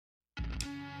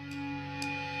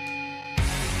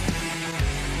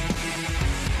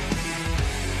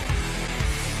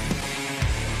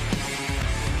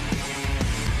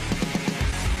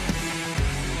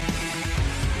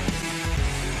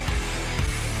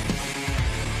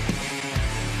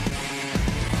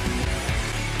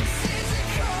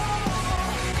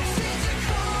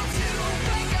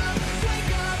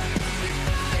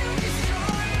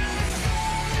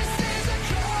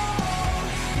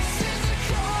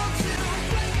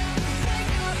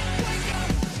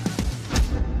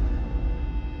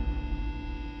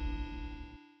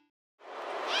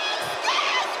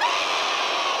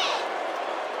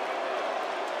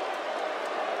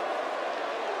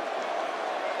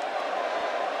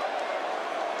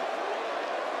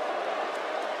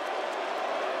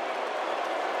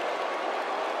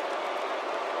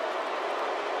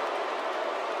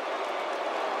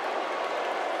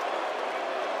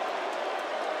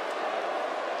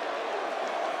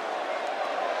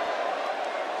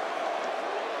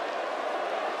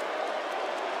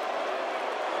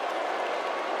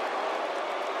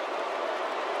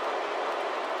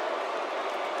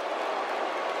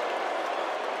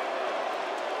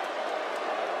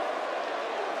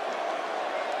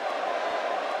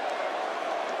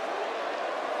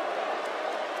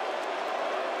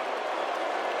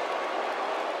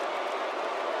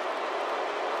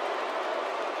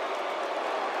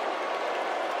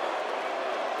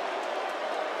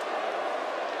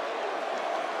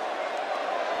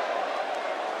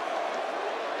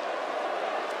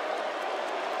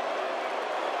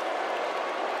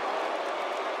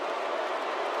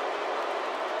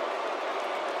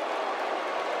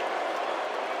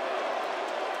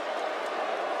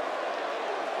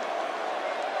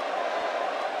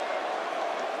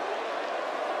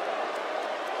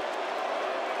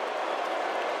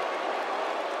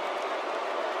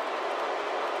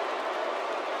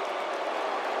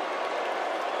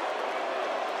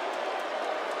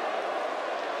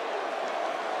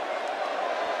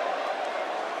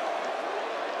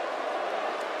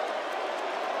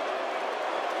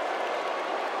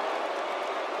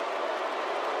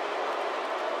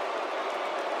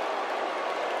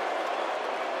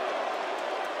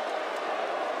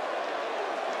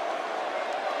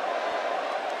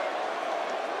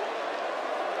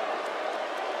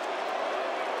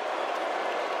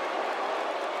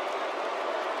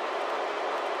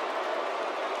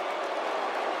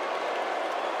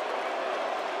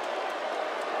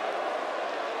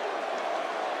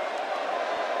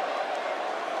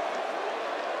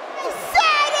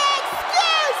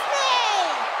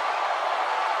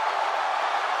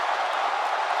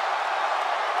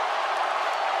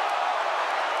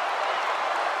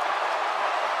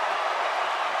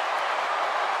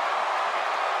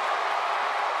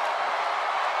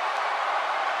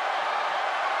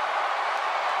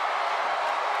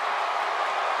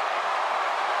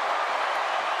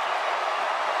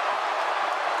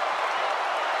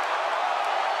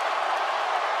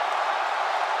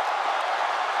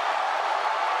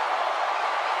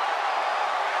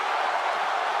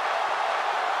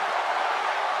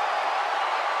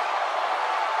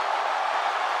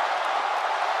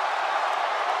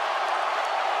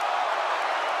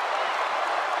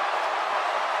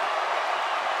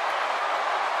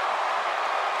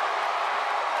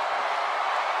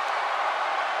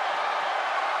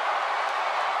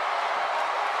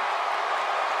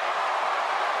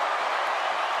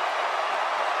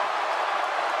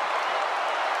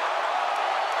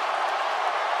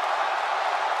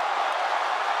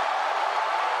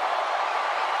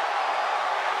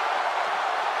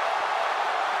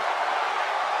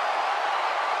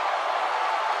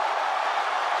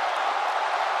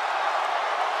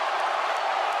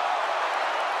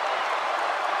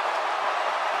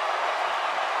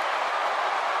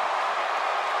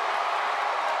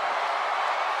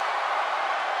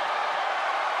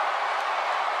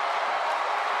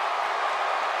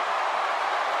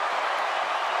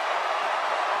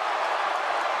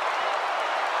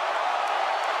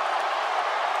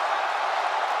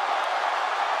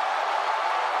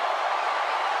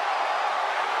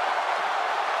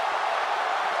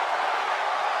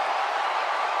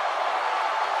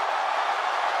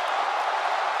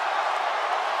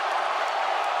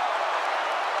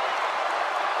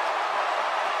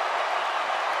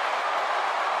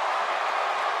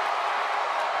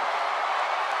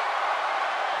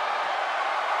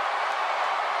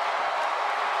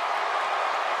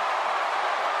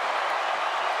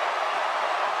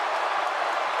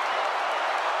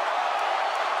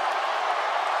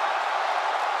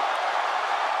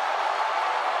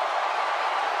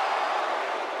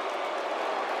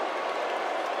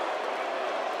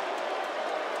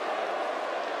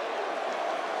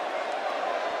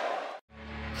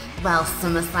Well,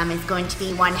 SummerSlam is going to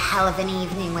be one hell of an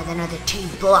evening with another 2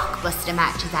 blockbuster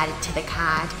matches added to the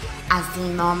card. As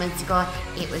seen moments ago,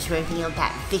 it was revealed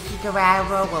that Vicky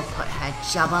Guerrero will put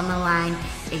her job on the line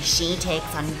as she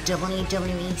takes on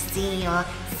WWE CEO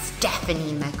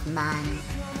Stephanie McMahon.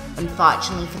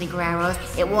 Unfortunately for the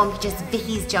Guerreros, it won't be just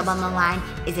Vicky's job on the line,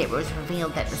 as it was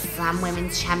revealed that the Slam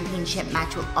Women's Championship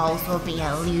match will also be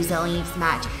a loser leaves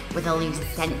match, with a loser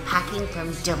sent packing from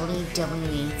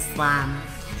WWE Slam.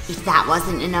 If that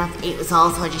wasn't enough, it was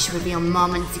also just revealed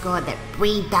moments ago that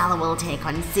Brie Bella will take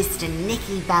on sister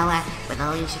Nikki Bella, with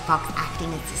Alicia Fox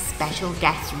acting as a special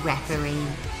guest referee.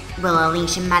 Will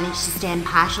Alicia manage to stay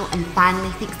impartial and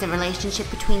finally fix the relationship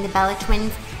between the Bella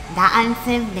twins? That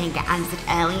answer may get answered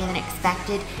earlier than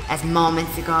expected, as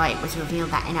moments ago it was revealed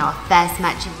that in our first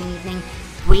match of the evening,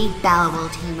 Brie Bella will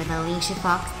team with Alicia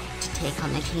Fox to take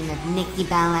on the team of Nikki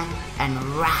Bella and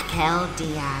Raquel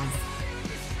Diaz.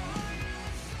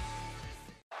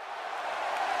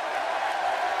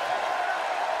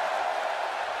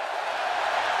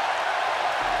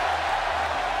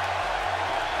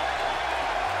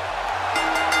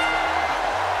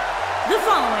 The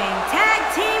following tag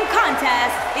team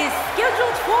contest is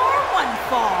scheduled for one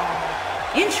fall.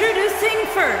 Introducing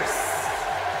first,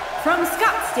 from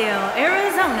Scottsdale,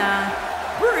 Arizona,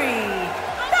 Brie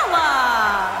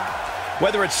Bella.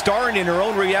 Whether it's starring in her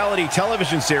own reality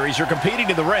television series or competing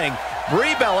in the ring,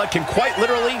 Brie Bella can quite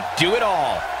literally do it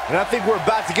all. And I think we're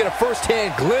about to get a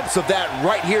first-hand glimpse of that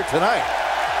right here tonight.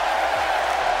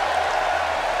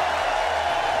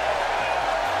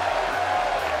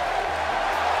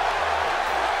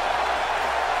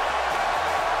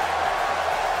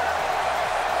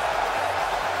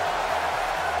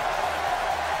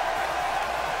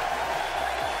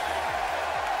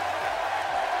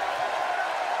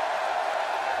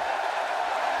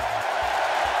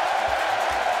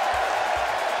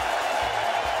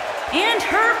 And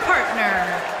her partner,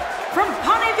 from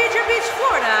Ponte Vedra Beach,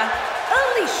 Florida,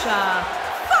 Alicia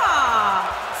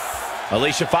Fox.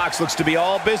 Alicia Fox looks to be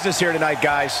all business here tonight,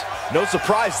 guys. No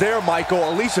surprise there, Michael.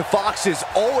 Alicia Fox is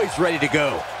always ready to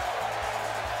go.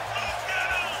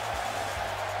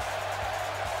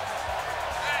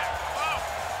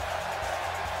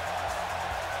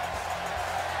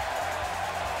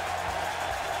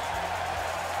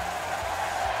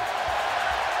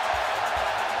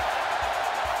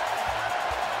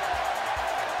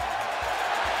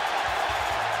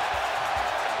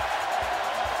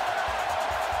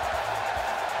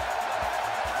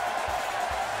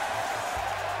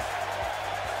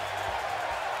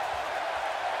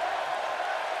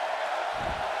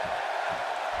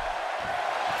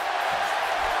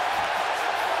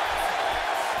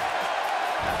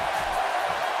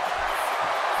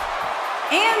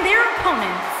 And their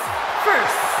opponents,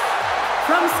 first,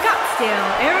 from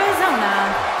Scottsdale, Arizona,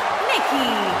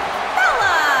 Nikki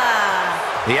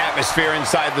Bella. The atmosphere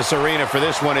inside this arena for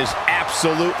this one is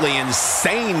absolutely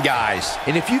insane, guys.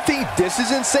 And if you think this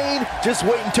is insane, just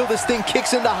wait until this thing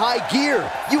kicks into high gear.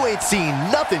 You ain't seen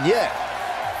nothing yet.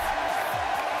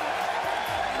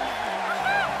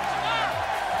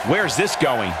 Where's this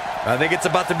going? I think it's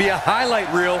about to be a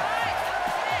highlight reel.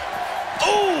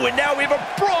 Oh, and now we have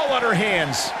a brawl on our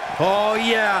hands. Oh,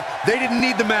 yeah. They didn't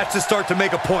need the match to start to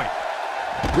make a point.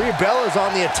 Brie Bella's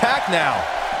on the attack now.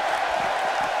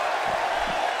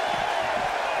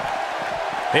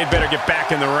 They'd better get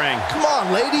back in the ring. Come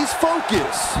on, ladies,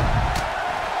 focus.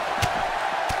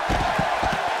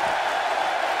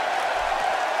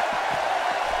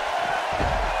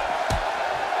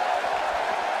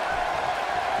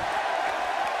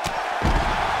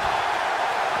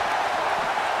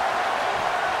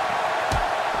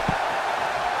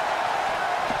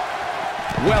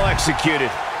 Well executed.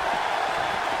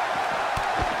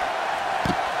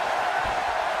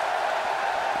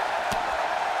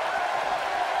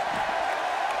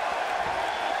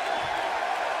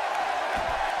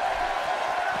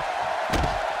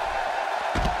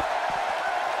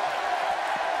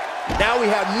 Now we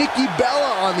have Nikki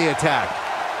Bella on the attack.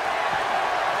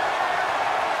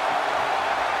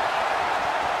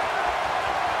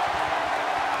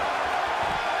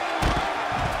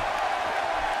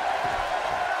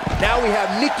 Now we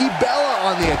have Nikki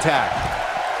Bella on the attack.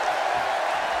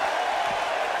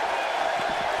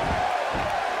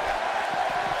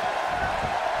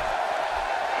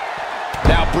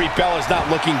 Now Brie Bella's not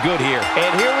looking good here.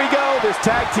 And here we go. This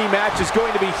tag team match is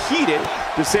going to be heated,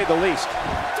 to say the least.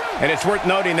 And it's worth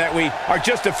noting that we are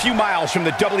just a few miles from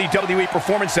the WWE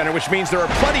Performance Center, which means there are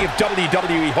plenty of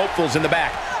WWE hopefuls in the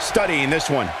back studying this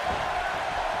one.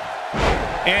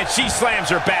 And she slams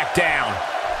her back down.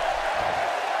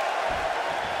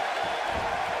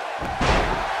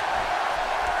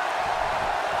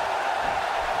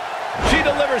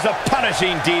 delivers a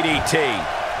punishing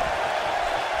DDT.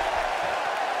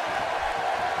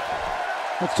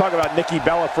 Let's talk about Nikki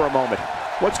Bella for a moment.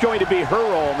 What's going to be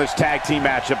her role in this tag team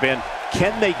matchup, and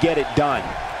can they get it done?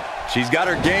 She's got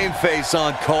her game face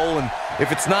on, Cole, and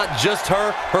if it's not just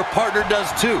her, her partner does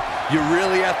too. You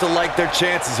really have to like their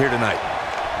chances here tonight.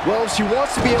 Well, if she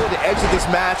wants to be able to exit this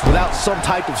match without some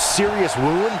type of serious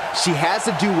wound, she has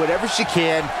to do whatever she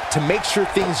can to make sure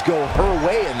things go her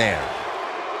way in there.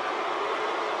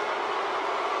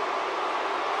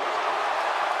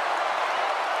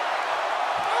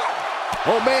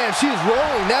 Oh man, she's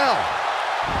rolling now.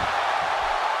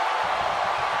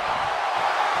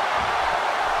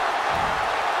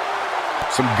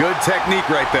 Some good technique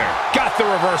right there. Got the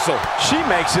reversal. She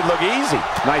makes it look easy.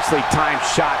 Nicely timed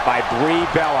shot by Brie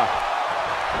Bella.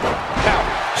 Now,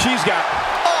 she's got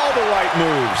all the right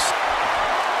moves.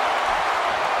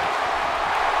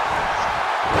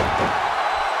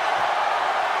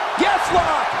 Yes,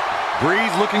 lock!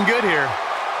 Brie's looking good here.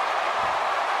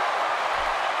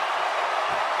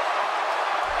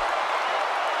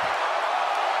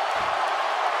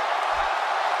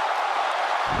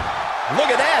 Look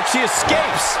at that, she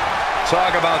escapes.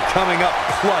 Talk about coming up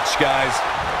clutch, guys.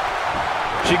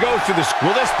 She goes to the...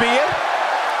 Will this be it?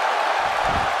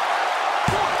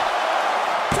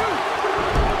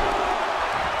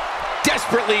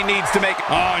 Desperately needs to make...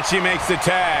 Oh, and she makes the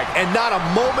tag. And not a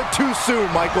moment too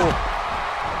soon, Michael.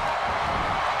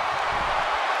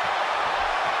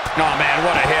 Oh, man,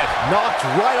 what a hit. Knocked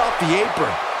right off the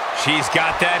apron. She's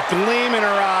got that gleam in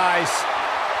her eyes.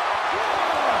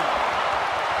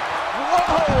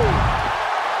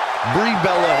 Brie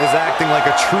Bella is acting like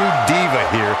a true diva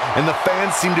here, and the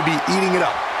fans seem to be eating it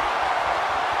up.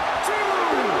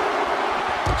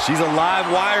 She's a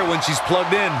live wire when she's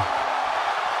plugged in.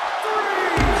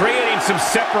 Creating some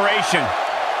separation.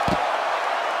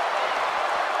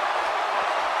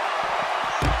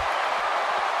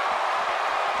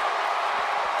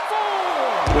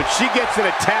 When she gets in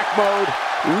attack mode,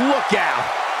 look out.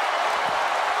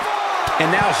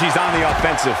 And now she's on the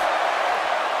offensive.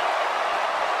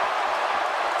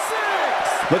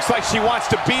 Looks like she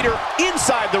wants to beat her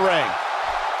inside the ring.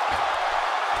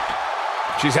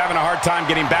 She's having a hard time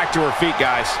getting back to her feet,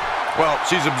 guys. Well,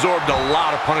 she's absorbed a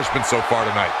lot of punishment so far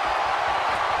tonight.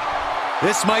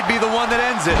 This might be the one that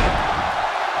ends it.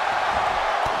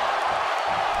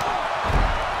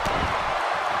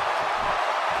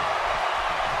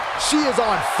 She is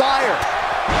on fire.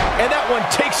 And that one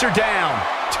takes her down.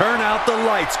 Turn out the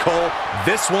lights, Cole.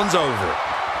 This one's over.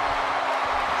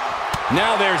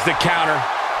 Now there's the counter.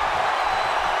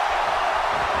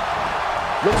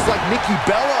 Looks like Nikki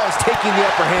Bella is taking the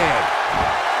upper hand.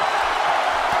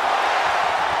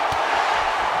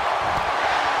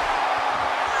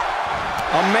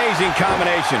 Amazing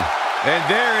combination. And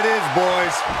there it is,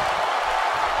 boys.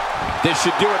 This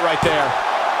should do it right there.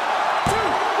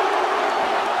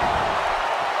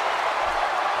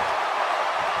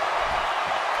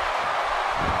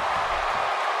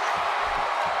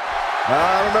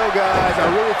 I don't know, guys.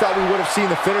 I really thought we would have seen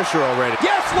the finisher already.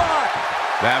 Yes, lock!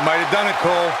 That might have done it,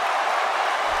 Cole.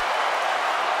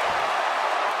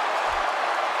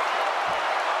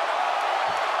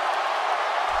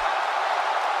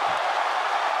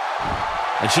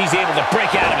 And she's able to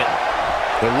break out of it.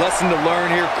 The lesson to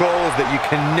learn here, Cole, is that you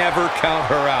can never count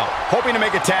her out. Hoping to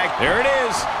make a tag. There it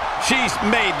is. She's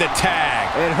made the tag.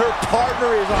 And her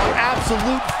partner is on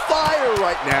absolute fire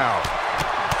right now.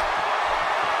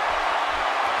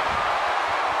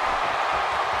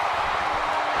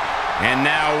 And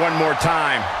now one more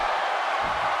time.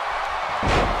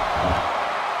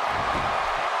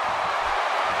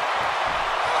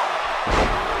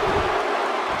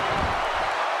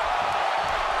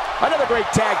 Another great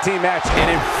tag team match. An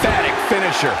emphatic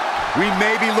finisher. We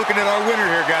may be looking at our winner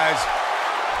here, guys.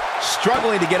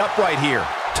 Struggling to get upright here.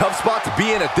 Tough spot to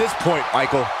be in at this point,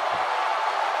 Michael.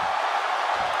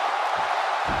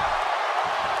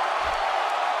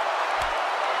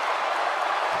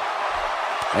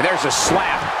 And there's a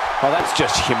slap. Oh, that's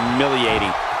just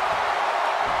humiliating.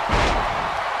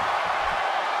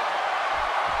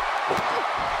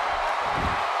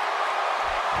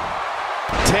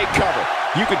 Take cover.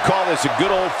 You could call this a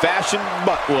good old-fashioned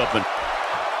butt whooping.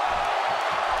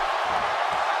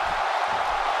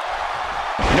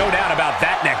 No doubt about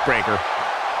that neck breaker.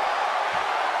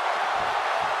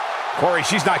 Corey,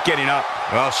 she's not getting up.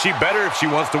 Well, she better if she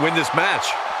wants to win this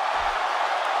match.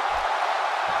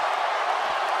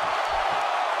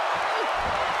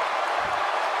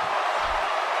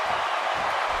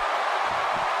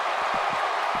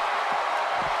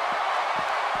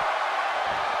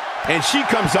 And she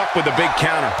comes up with a big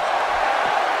counter.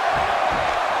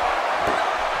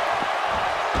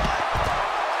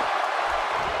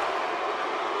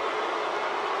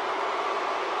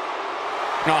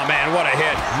 Oh, man, what a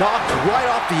hit. Knocked right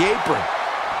off the apron.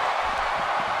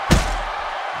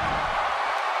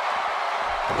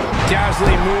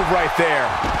 Dazzling move right there.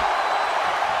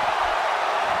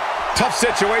 Tough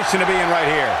situation to be in right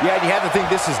here. Yeah, and you have to think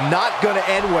this is not going to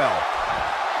end well.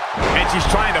 And she's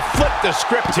trying to flip the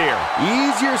script here.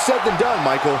 Easier said than done,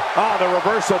 Michael. Oh, the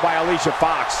reversal by Alicia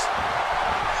Fox.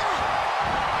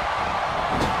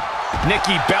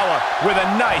 Nikki Bella with a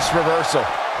nice reversal.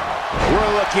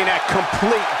 We're looking at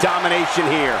complete domination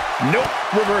here. Nope,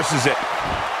 reverses it.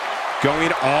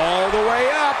 Going all the way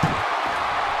up.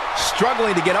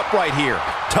 Struggling to get upright here.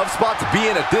 Tough spot to be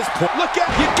in at this point. Look out,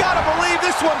 you gotta believe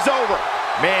this one's over.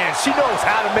 Man, she knows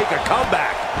how to make a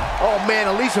comeback. Oh man,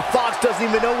 Alicia Fox doesn't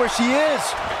even know where she is.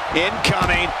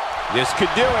 Incoming. This could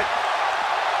do it.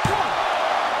 1,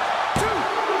 2,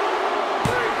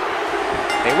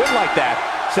 3. A win like that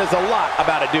says a lot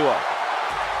about a duo.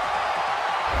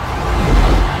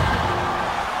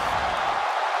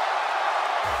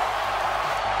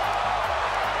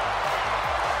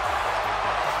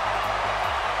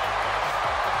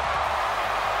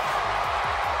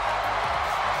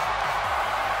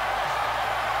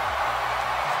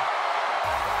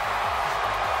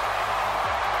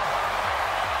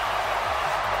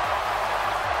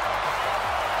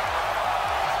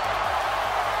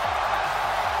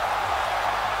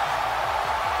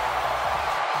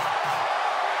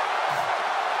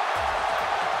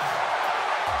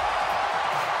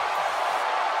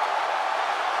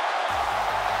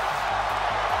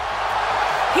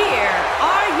 Here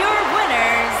are your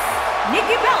winners,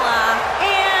 Nikki Bella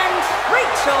and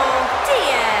Rachel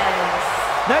Diaz.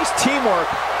 Nice teamwork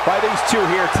by these two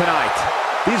here tonight.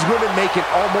 These women make an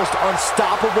almost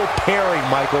unstoppable pairing,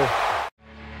 Michael.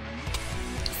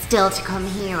 Still to come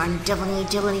here on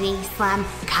WWE Slam,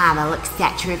 Carmel looks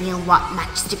set to reveal what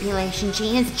match stipulation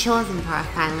she has chosen for her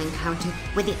final encounter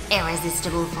with the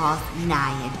irresistible force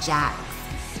Nia Jax.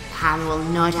 Carmel will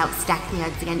no doubt stack the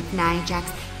odds against Nia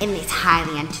Jax in this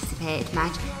highly anticipated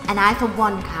match, and I for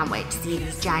one can't wait to see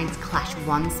these giants clash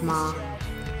once more.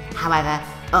 However,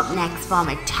 up next,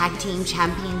 former tag team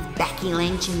champions Becky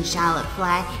Lynch and Charlotte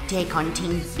Flair take on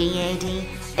Team BAD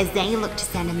as they look to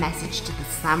send a message to the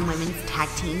Slam Women's Tag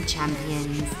Team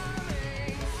Champions.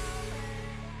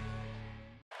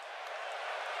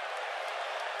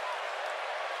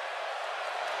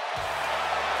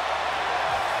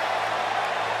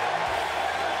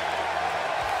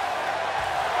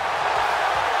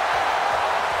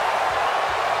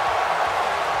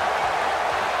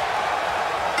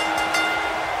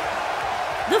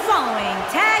 The following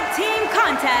tag team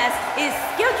contest is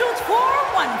scheduled for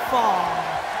one fall.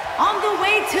 On the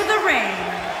way to the ring,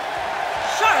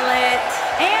 Charlotte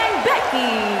and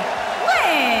Becky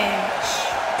Lynch.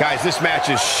 Guys, this match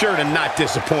is sure to not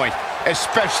disappoint,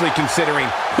 especially considering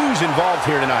who's involved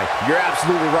here tonight. You're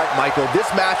absolutely right, Michael.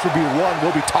 This match will be one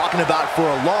we'll be talking about for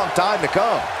a long time to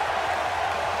come.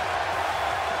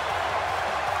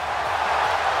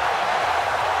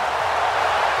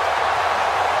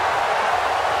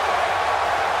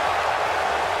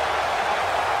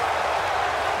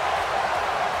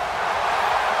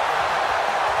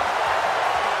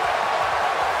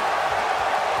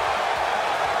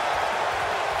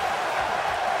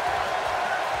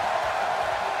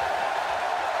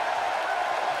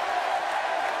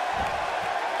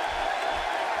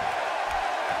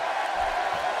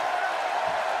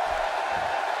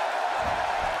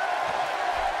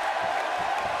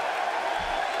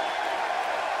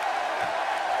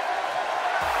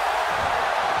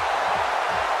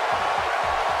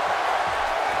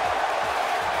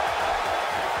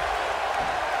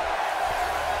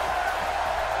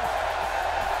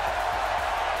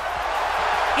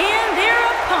 And their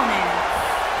opponents,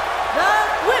 the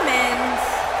Women's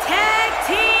Tag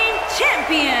Team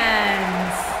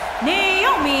Champions,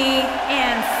 Naomi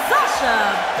and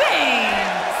Sasha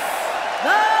Banks,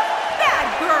 the Bad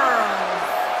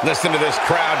Girls. Listen to this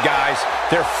crowd, guys.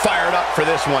 They're fired up for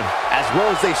this one. As well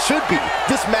as they should be.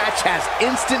 This match has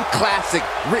instant classic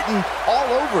written all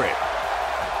over it.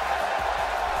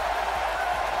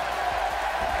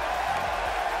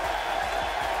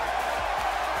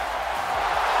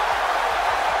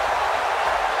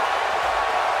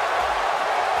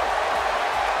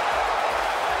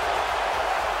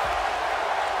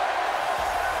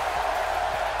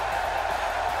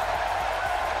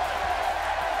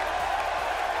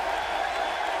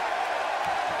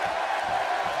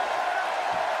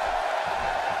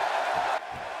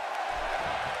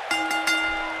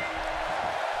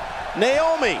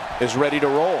 Naomi is ready to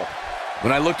roll.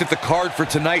 When I looked at the card for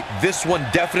tonight, this one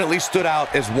definitely stood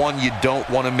out as one you don't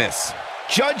want to miss.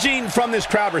 Judging from this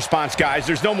crowd response, guys,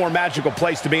 there's no more magical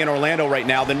place to be in Orlando right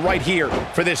now than right here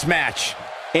for this match.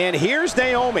 And here's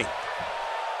Naomi.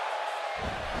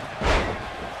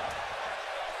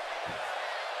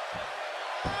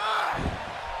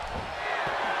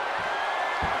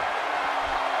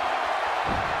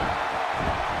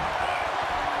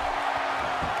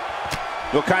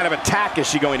 What kind of attack is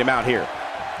she going to mount here?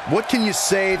 What can you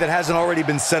say that hasn't already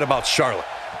been said about Charlotte?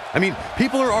 I mean,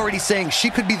 people are already saying she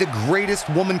could be the greatest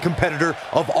woman competitor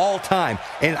of all time,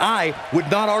 and I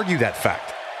would not argue that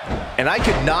fact. And I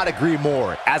could not agree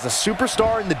more. As a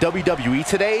superstar in the WWE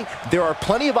today, there are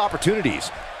plenty of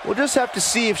opportunities. We'll just have to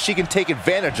see if she can take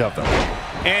advantage of them.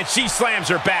 And she slams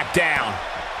her back down.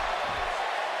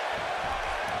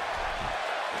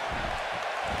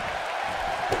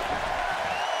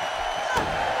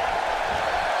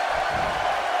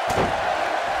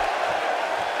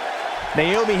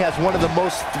 Naomi has one of the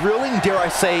most thrilling, dare I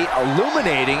say,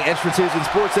 illuminating entrances in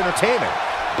sports entertainment.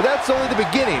 But that's only the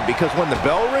beginning, because when the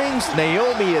bell rings,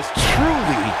 Naomi is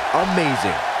truly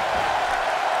amazing.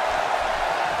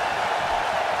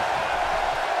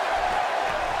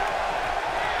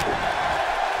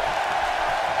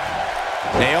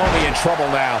 Naomi in trouble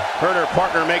now. Her and her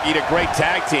partner making a great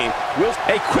tag team.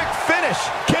 A quick finish.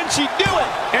 Can she do it?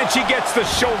 And she gets the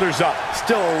shoulders up.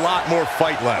 Still a lot more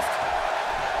fight left.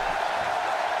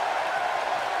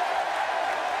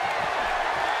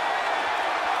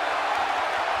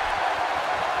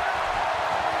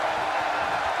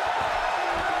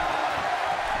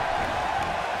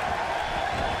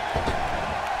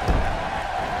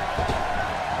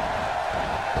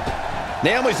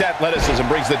 Naomi's athleticism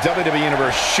brings the WWE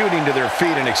Universe shooting to their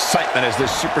feet in excitement as this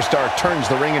superstar turns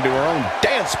the ring into her own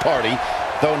dance party,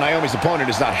 though Naomi's opponent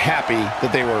is not happy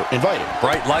that they were invited.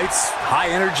 Bright lights, high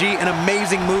energy, and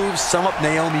amazing moves sum up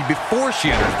Naomi before she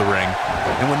enters the ring.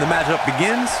 And when the matchup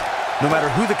begins, no matter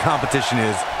who the competition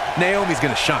is, Naomi's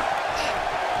gonna shine.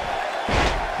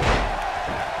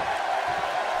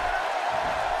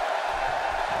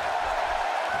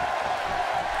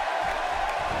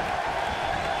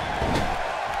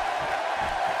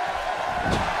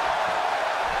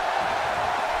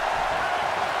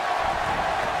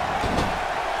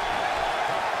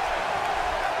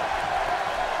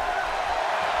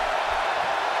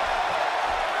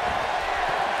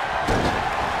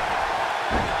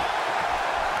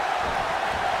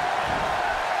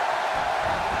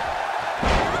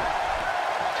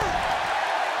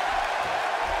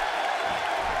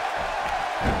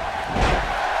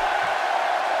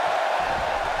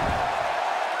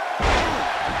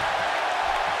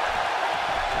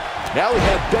 Now we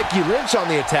have Becky Lynch on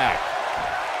the attack.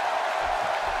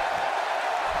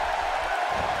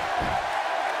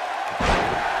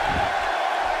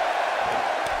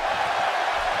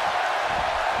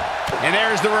 And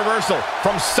there's the reversal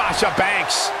from Sasha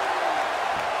Banks.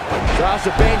 Sasha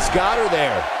Banks got her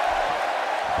there.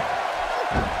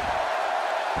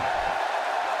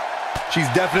 She's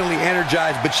definitely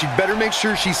energized, but she'd better make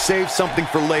sure she saves something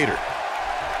for later.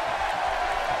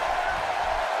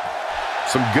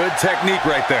 Some good technique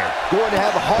right there. Going to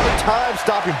have a hard time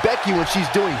stopping Becky when she's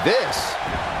doing this.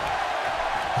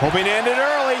 Hoping to end it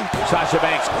early. Sasha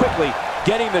Banks quickly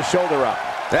getting the shoulder up.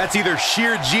 That's either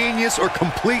sheer genius or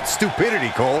complete stupidity,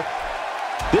 Cole.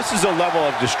 This is a level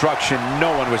of destruction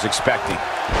no one was expecting.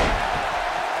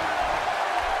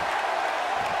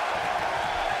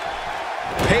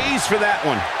 Pays for that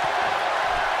one.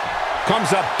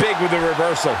 Comes up big with the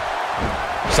reversal.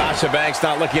 Sasha Banks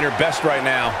not looking her best right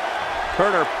now.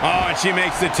 Turner. Oh, and she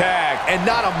makes the tag. And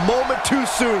not a moment too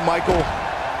soon, Michael.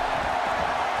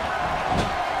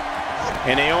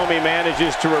 And Naomi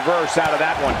manages to reverse out of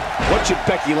that one. What should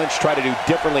Becky Lynch try to do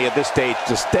differently at this stage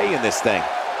to stay in this thing?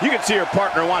 You can see her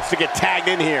partner wants to get tagged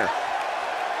in here.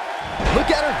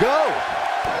 Look at her go.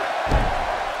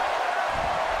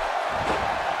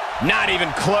 Not even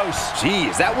close.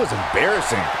 Jeez, that was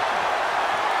embarrassing.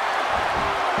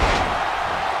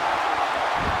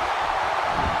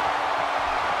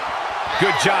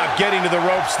 Good job getting to the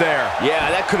ropes there. Yeah,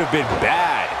 that could have been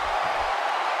bad.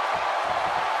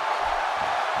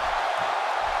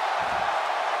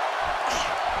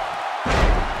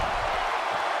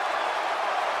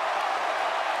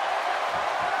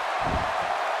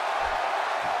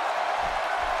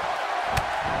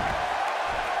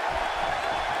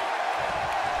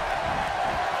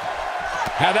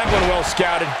 Had that one well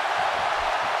scouted.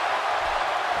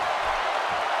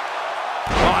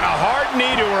 On a hard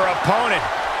knee to her opponent.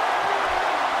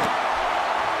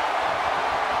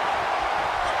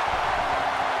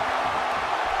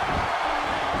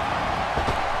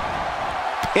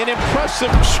 An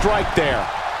impressive strike there.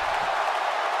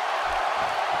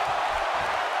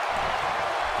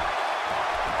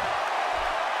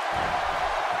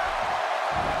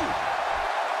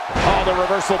 the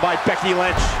reversal by Becky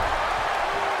Lynch.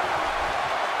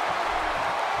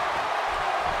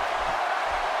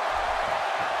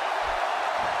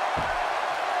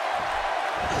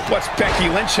 What's Becky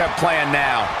Lynch have planned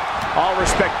now? All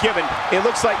respect given, it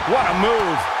looks like what a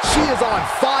move. She is on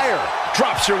fire.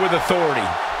 Drops her with authority.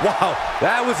 Wow,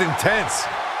 that was intense.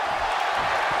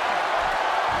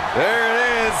 There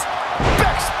it is.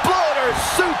 Exploder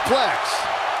suplex.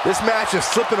 This match is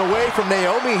slipping away from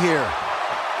Naomi here.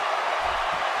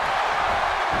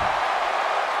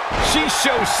 She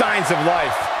shows signs of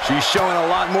life. She's showing a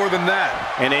lot more than that.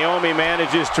 And Naomi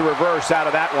manages to reverse out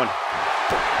of that one.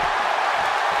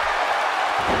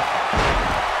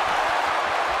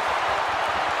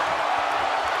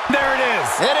 There it is.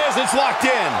 It is. It's locked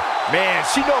in. Man,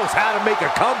 she knows how to make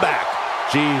a comeback.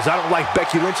 Jeez, I don't like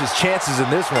Becky Lynch's chances in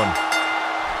this one.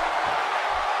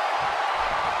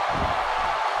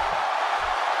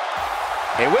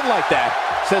 A win like that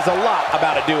says a lot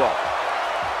about a duo.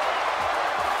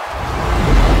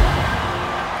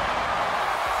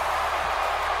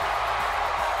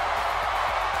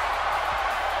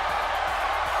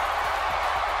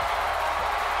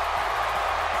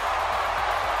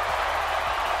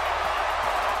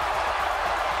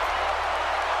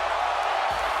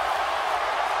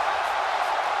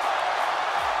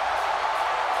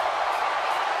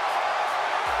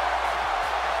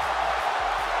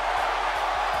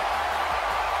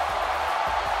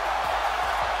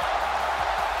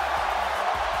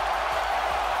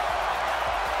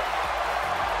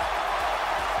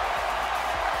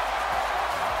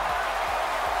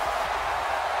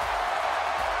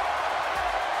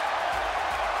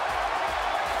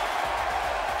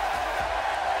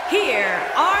 Here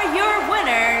are your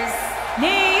winners,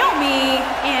 Naomi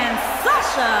and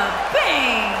Sasha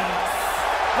Banks,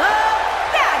 the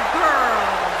Bad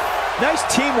Girls. Nice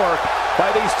teamwork by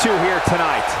these two here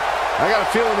tonight. I got a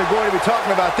feeling they're going to be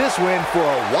talking about this win for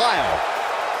a while.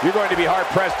 You're going to be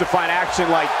hard-pressed to find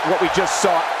action like what we just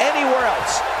saw anywhere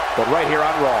else, but right here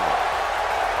on Raw.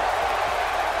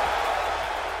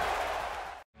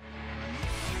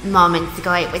 Moments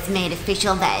ago, it was made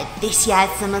official that at this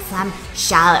year's SummerSlam,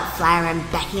 Charlotte Flair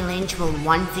and Becky Lynch will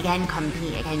once again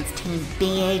compete against Team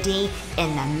BAD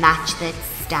in the match that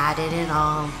started it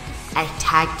all, a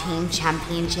Tag Team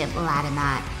Championship ladder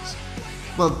match.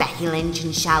 Will Becky Lynch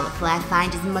and Charlotte Flair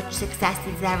find as much success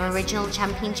as their original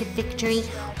championship victory,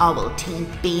 or will Team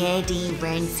BAD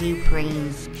reign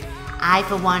supreme? I,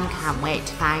 for one, can't wait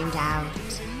to find out.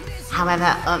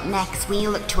 However, up next we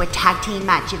look to a tag team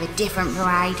match of a different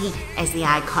variety as the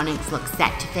Iconics look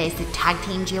set to face a tag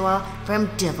team duo from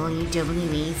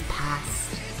WWE's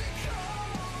past.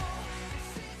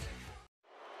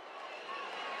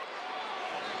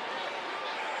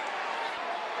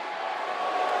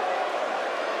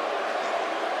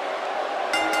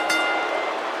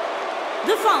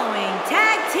 The following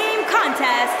tag team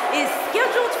contest is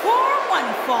scheduled for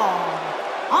one fall.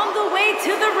 On the way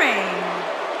to the ring,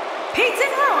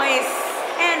 Peyton Royce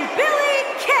and Billy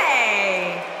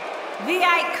Kay, the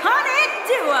Iconic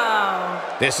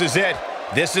Duo. This is it.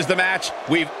 This is the match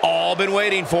we've all been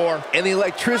waiting for. And the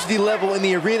electricity level in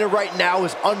the arena right now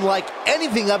is unlike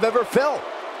anything I've ever felt.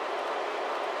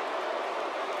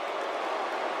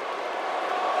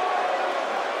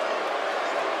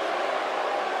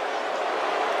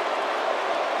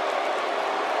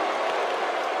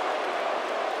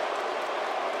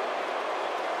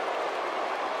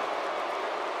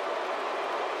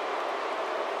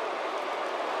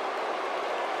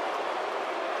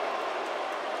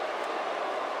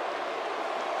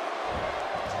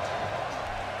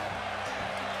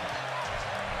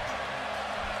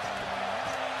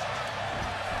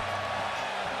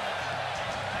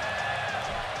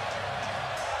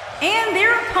 And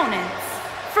their opponents,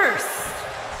 first,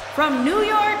 from New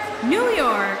York, New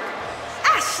York,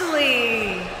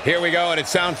 Ashley. Here we go, and it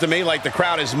sounds to me like the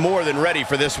crowd is more than ready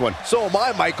for this one. So am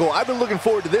I, Michael. I've been looking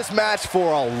forward to this match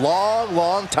for a long,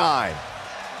 long time.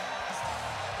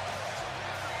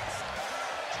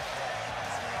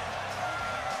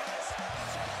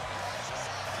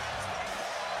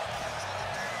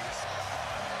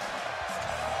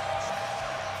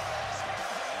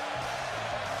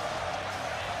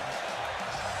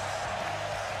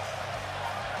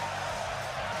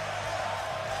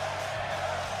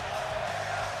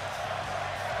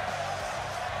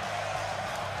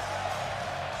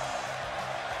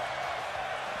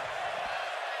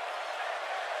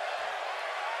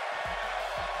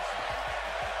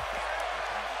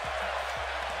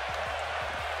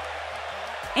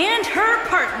 And her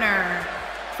partner,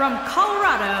 from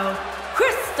Colorado,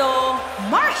 Crystal Crystal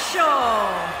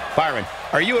Marshall. Byron,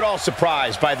 are you at all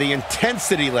surprised by the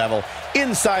intensity level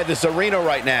inside this arena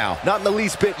right now? Not in the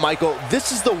least bit, Michael.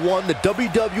 This is the one the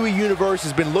WWE Universe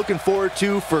has been looking forward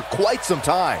to for quite some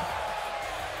time.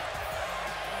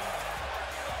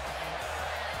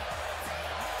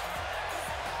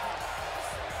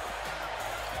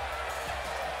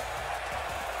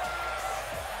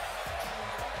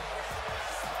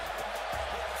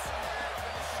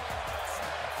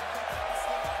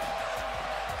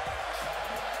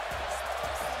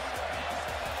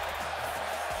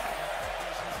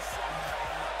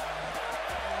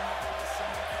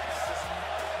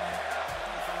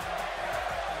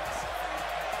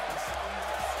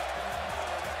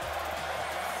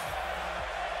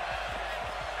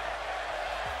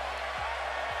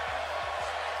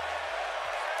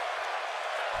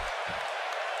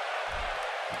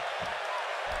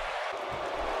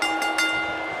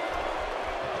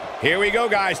 Here we go,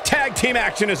 guys. Tag team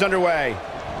action is underway.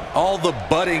 All the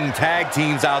budding tag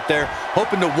teams out there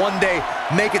hoping to one day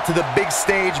make it to the big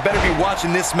stage better be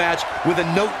watching this match with a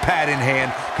notepad in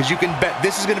hand, because you can bet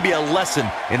this is going to be a lesson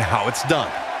in how it's done.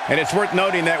 And it's worth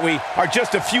noting that we are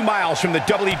just a few miles from the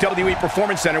WWE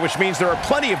Performance Center, which means there are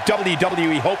plenty of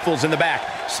WWE hopefuls in the back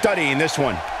studying this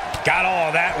one. Got all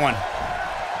of that one.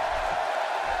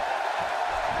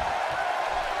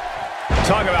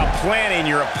 Talk about planning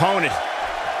your opponent.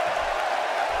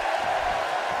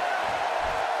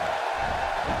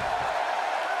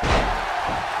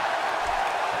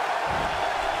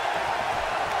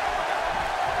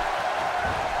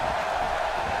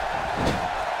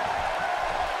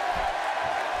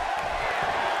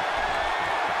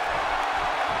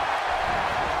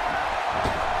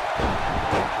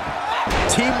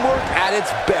 Teamwork at its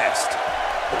best.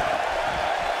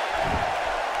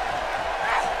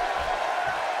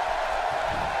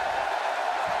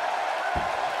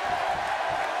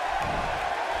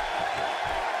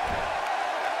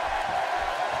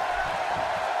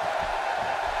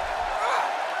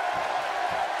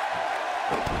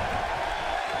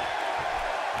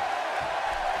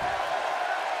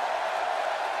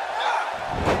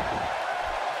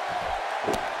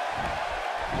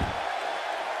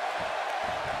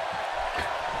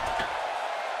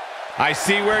 I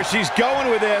see where she's going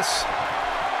with this.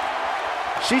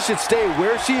 She should stay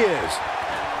where she is.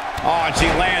 Oh, and she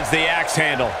lands the axe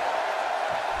handle.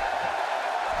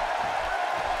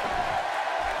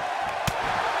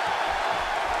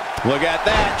 Look at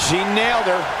that. She nailed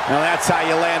her. Now that's how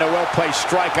you land a well-placed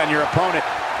strike on your opponent.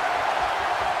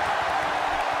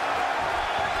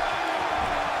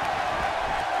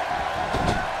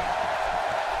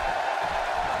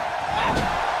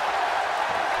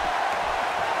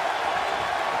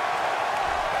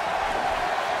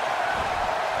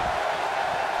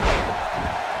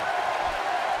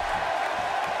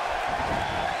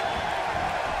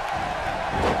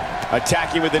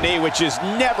 Attacking with the knee, which is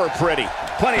never pretty.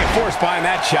 Plenty of force behind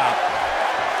that chop.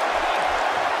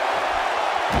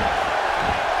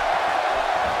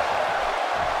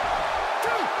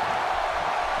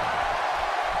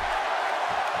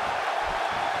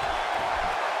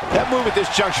 That move at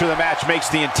this juncture of the match makes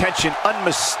the intention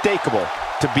unmistakable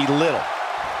to belittle.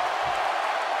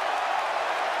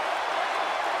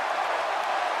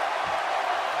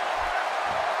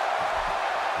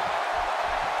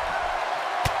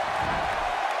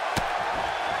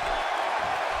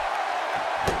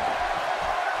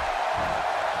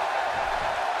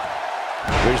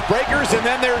 There's breakers, and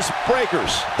then there's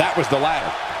breakers. That was the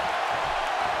ladder.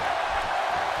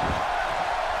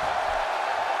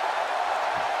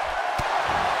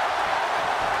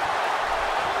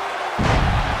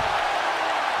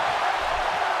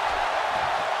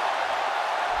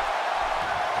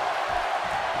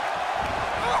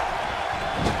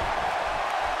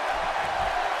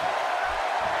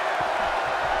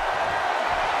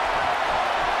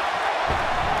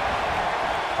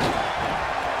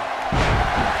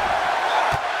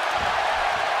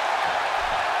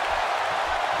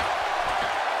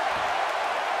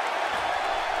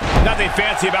 Nothing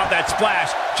fancy about that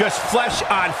splash, just flesh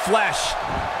on flesh.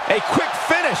 A quick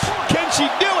finish. Can she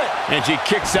do it? And she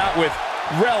kicks out with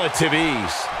relative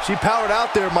ease. She powered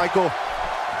out there, Michael.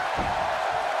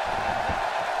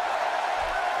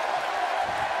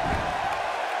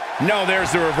 No,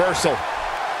 there's the reversal.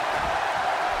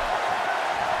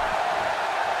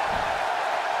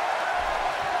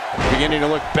 Beginning to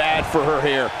look bad for her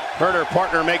here. Her and her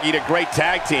partner making a great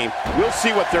tag team. We'll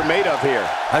see what they're made of here.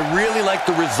 I really like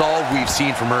the resolve we've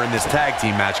seen from her in this tag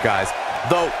team match, guys.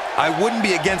 Though, I wouldn't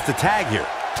be against the tag here.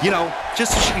 You know,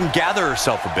 just so she can gather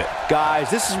herself a bit. Guys,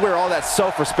 this is where all that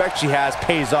self-respect she has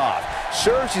pays off.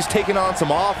 Sure, she's taking on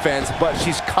some offense, but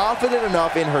she's confident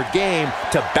enough in her game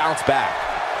to bounce back.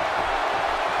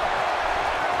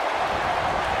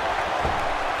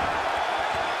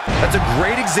 That's a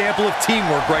great example of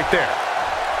teamwork right there.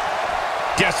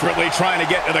 Desperately trying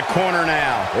to get to the corner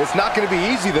now. It's not going to be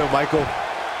easy, though, Michael.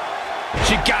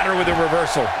 She got her with a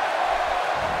reversal.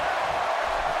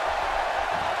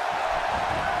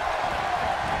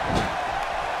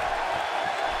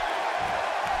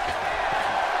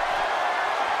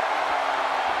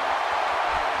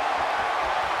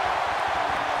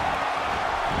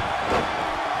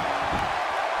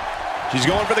 She's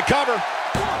going for the cover.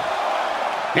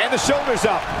 And the shoulders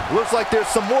up. Looks like there's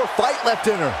some more fight left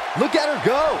in her. Look at her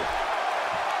go.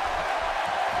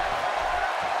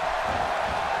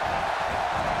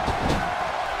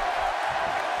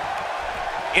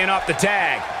 In off the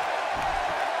tag.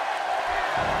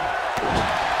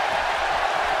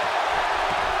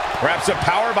 Perhaps a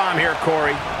powerbomb here,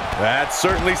 Corey. That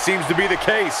certainly seems to be the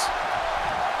case.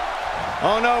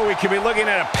 Oh no, we could be looking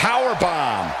at a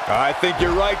powerbomb. I think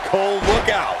you're right, Cole. Look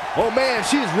out. Oh man,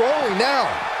 she's rolling now.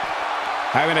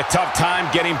 Having a tough time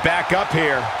getting back up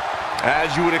here. As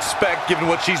you would expect, given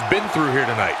what she's been through here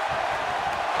tonight.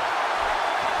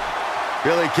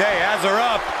 Billie Kay has her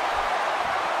up.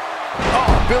 Oh,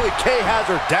 Billie Kay has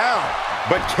her down.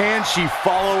 But can she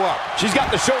follow up? She's got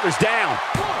the shoulders down.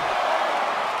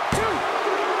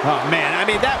 Oh, man, I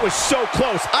mean, that was so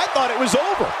close. I thought it was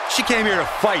over. She came here to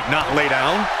fight, not lay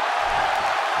down.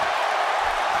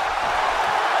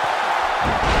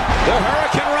 The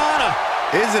Hurricane Rana.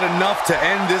 Is it enough to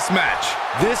end this match?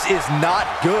 This is not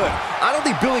good. I don't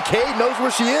think Billie Kay knows where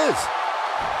she is.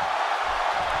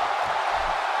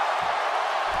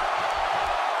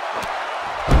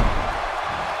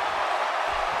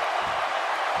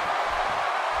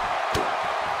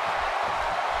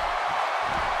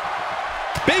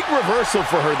 Big reversal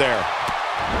for her there.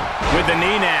 With the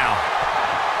knee now.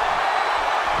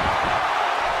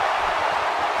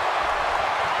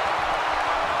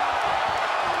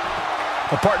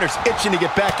 The partner's itching to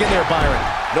get back in there, Byron.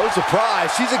 No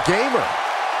surprise, she's a gamer.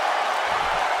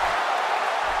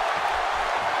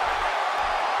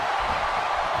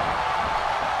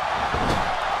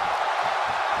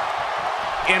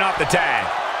 In off the tag.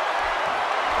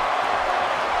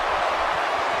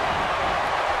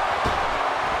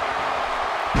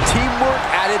 Teamwork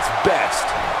at its best.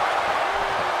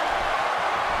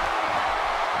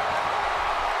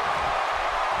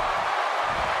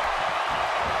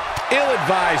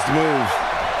 Ill-advised move.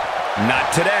 Not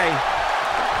today.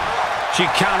 She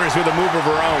counters with a move of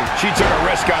her own. She took a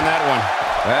risk on that one.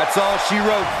 That's all she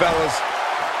wrote, fellas.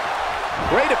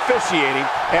 Great officiating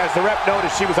as the ref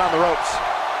noticed she was on the ropes.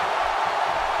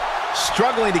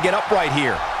 Struggling to get upright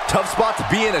here. Tough spot to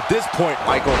be in at this point,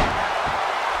 Michael.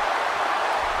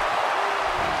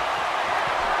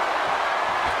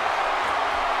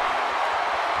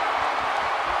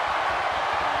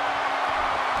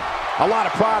 A lot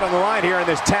of pride on the line here in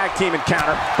this tag team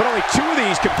encounter, but only two of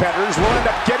these competitors will end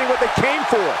up getting what they came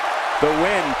for, the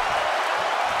win.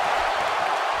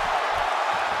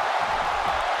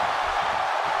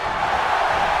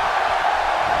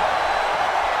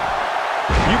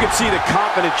 You can see the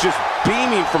confidence just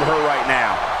beaming from her right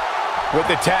now. With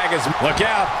the tag is, look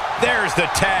out, there's the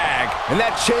tag. And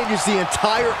that changes the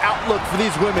entire outlook for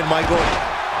these women, Michael.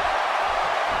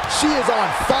 She is on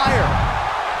fire.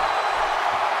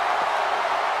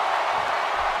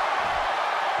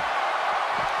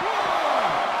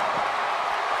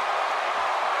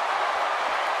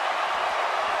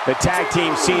 The tag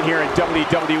team scene here in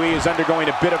WWE is undergoing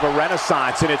a bit of a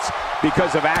renaissance, and it's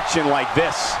because of action like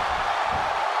this.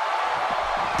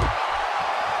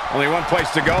 Only one place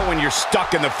to go when you're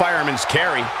stuck in the fireman's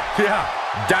carry. Yeah,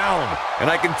 down. And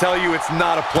I can tell you it's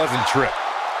not a pleasant trip.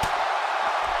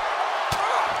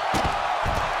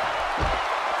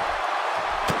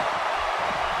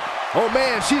 Oh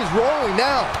man, she's rolling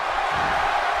now.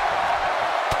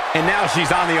 And now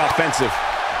she's on the offensive.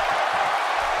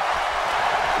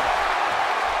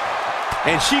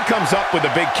 And she comes up with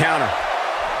a big counter.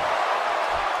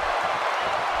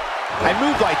 A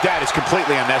move like that is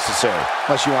completely unnecessary,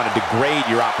 unless you want to degrade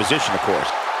your opposition, of course.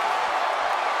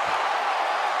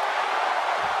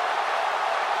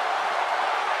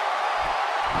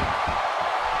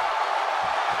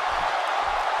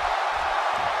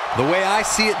 The way I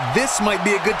see it, this might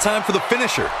be a good time for the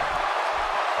finisher.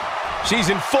 She's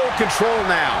in full control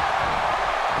now.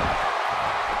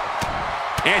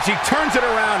 And she turns it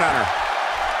around on her.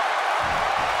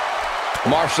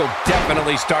 Marshall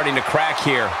definitely starting to crack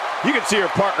here. You can see her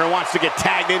partner wants to get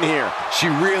tagged in here. She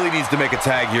really needs to make a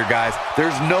tag here, guys.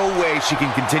 There's no way she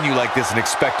can continue like this and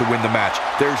expect to win the match.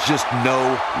 There's just no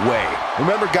way.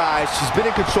 Remember, guys, she's been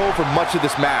in control for much of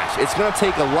this match. It's going to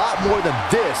take a lot more than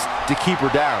this to keep her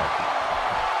down.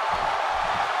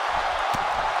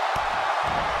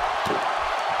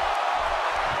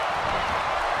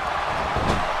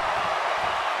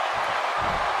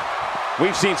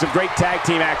 We've seen some great tag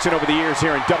team action over the years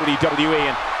here in WWE,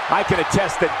 and I can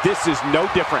attest that this is no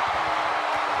different.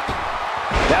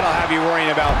 That'll have you worrying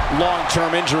about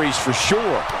long-term injuries for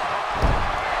sure.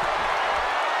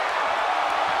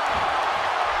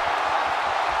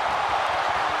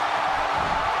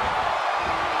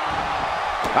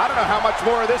 I don't know how much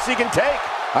more of this he can take.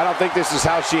 I don't think this is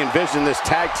how she envisioned this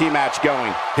tag team match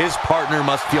going. His partner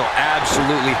must feel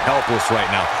absolutely helpless right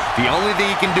now. The only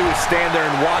thing he can do is stand there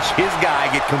and watch his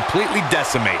guy get completely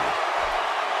decimated.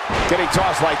 Getting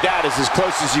tossed like that is as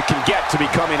close as you can get to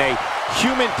becoming a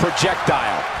human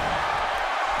projectile.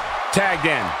 Tagged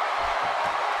in.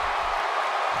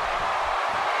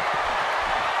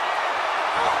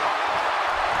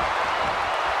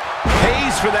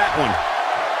 Pays for that one.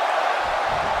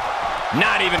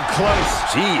 Not even close.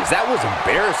 Jeez, that was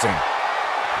embarrassing.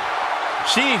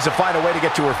 She needs to find a way to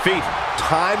get to her feet.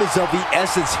 Time is of the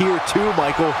essence here too,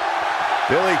 Michael.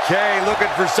 Billy Kay looking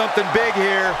for something big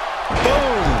here.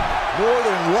 Boom!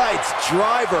 Northern Lights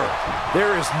driver.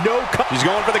 There is no cover. He's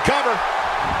going for the cover.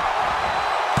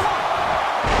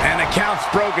 And the count's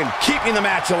broken, keeping the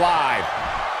match alive.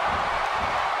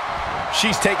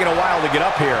 She's taking a while to get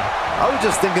up here. I was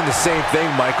just thinking the same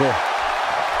thing, Michael.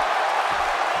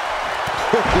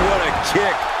 What a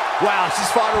kick. Wow,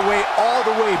 she's fought her way all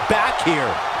the way back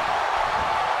here.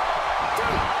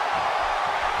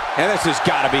 And this has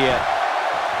got to be it.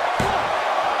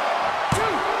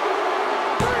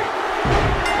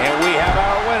 And we have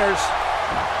our winners.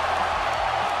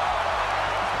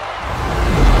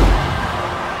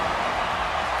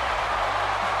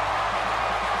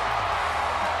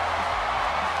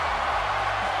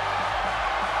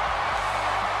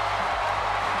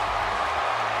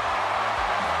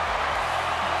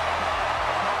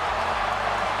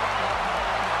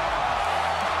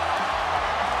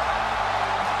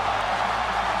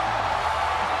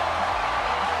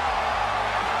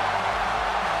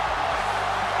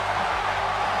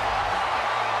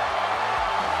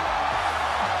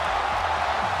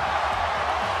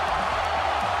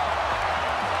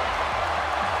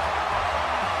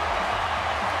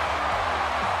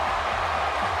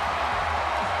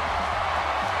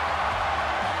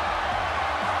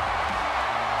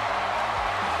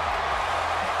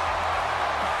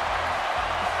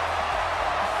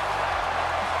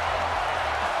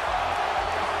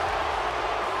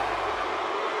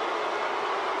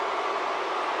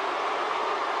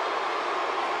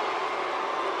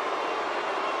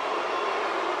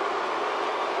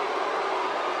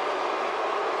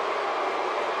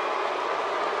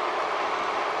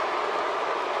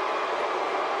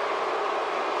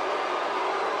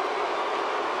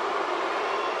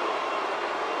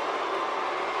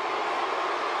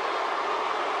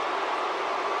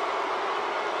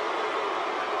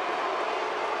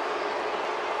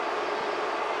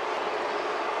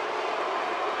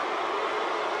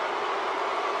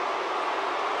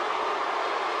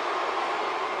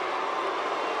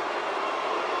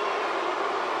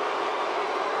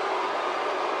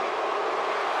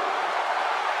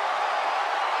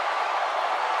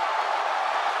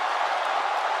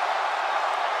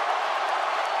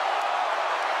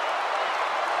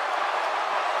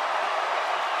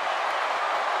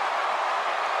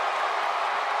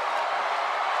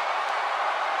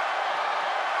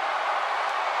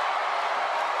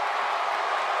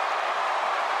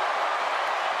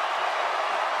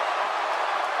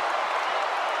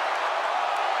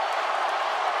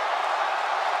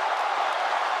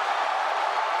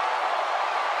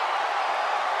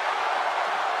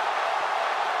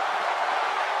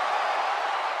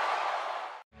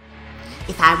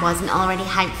 If I wasn't already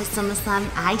hyped for SummerSlam,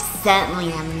 I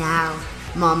certainly am now.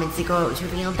 Moments ago it was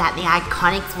revealed that the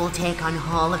Iconics will take on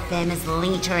Hall of Famers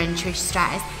Lita and Trish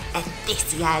Stratus at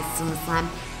this year's SummerSlam,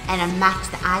 and a match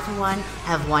that I for one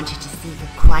have wanted to see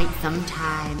for quite some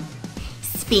time.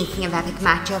 Speaking of epic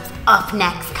matchups, up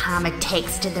next Karma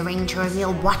takes to the ring to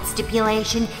reveal what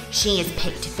stipulation she is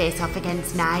picked to face off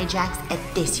against Nia Jax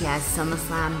at this year's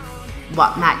SummerSlam.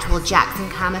 What match will Jax and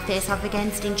Karma face off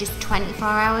against in just 24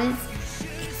 hours?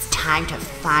 It's time to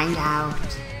find out.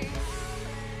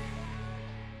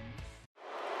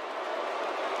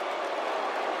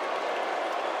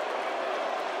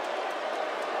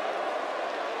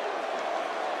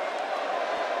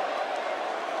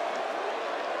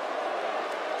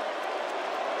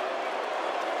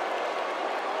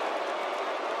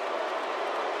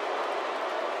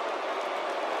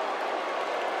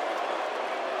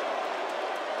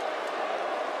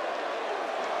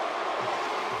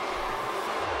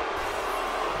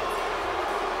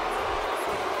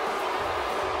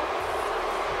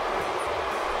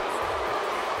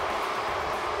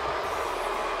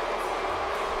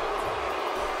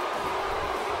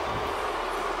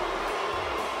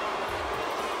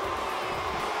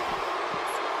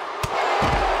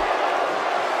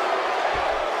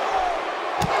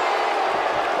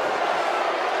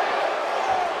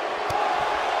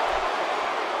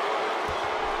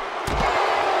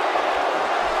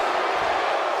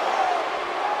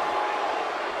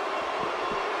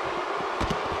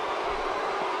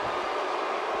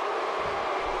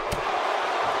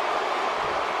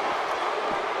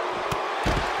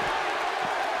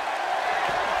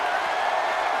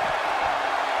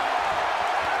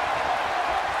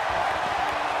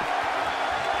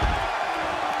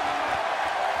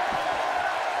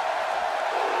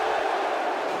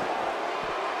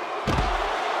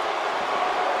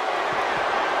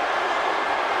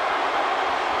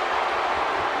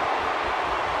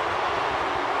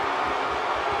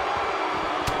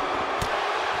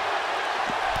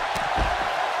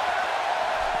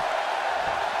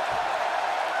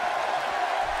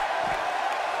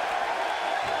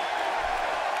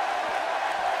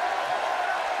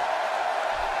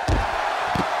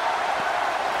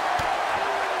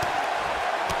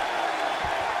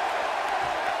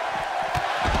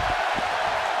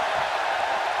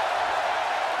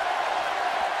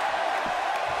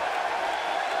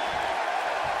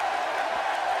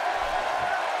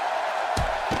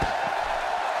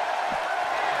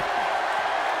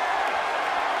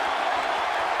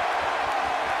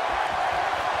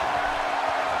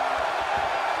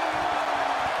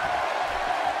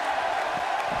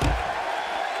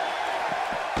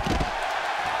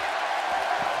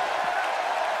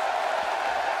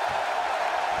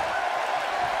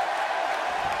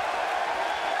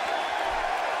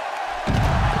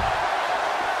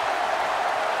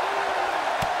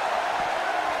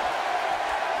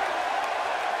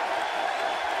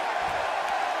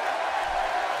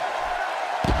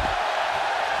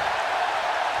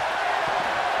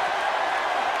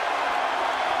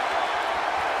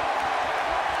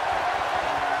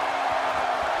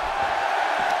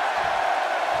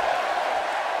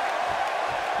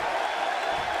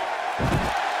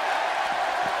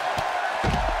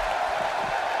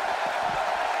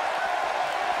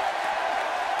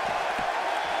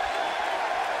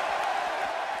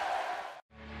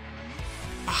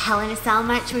 Hell in a Cell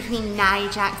match between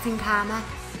Nia Jax and Karma.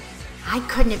 I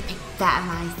couldn't have picked better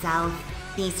myself.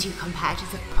 These two competitors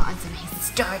have put on some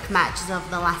historic matches over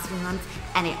the last few months,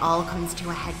 and it all comes to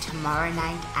a head tomorrow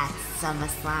night at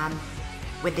SummerSlam.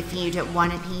 With the feud at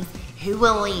one apiece, who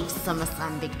will leave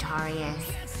SummerSlam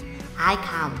victorious? I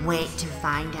can't wait to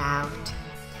find out.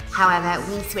 However,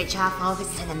 we switch our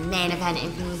focus to the main event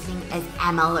of the evening as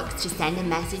Emma looks to send a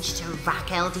message to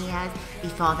Raquel Diaz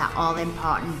before that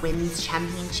all-important Women's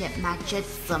Championship match at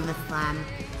SummerSlam.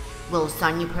 Will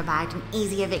Sonya provide an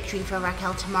easier victory for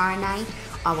Raquel tomorrow night,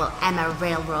 or will Emma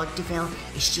railroad Deville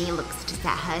as she looks to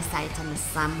set her sights on the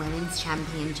Slam Women's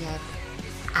Championship?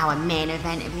 Our main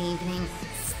event of the evening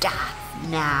starts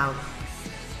now.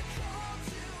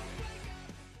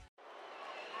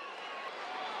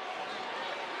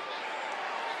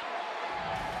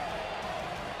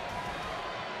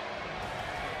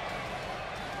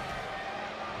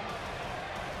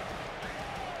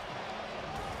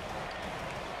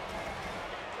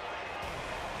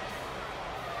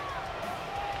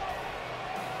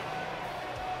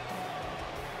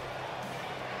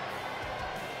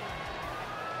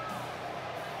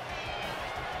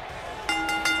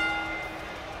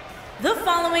 The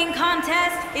following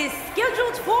contest is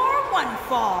scheduled for one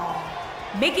fall.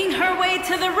 Making her way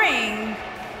to the ring,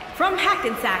 from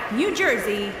Hackensack, New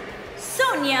Jersey,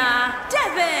 Sonya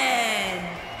Devon.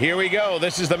 Here we go.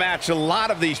 This is the match a lot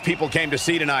of these people came to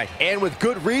see tonight. And with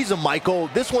good reason,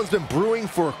 Michael. This one's been brewing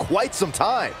for quite some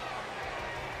time.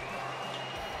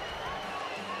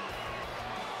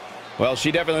 Well,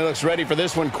 she definitely looks ready for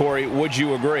this one, Corey. Would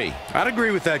you agree? I'd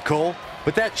agree with that, Cole.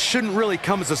 But that shouldn't really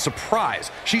come as a surprise.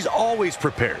 She's always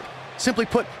prepared. Simply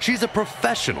put, she's a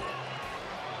professional.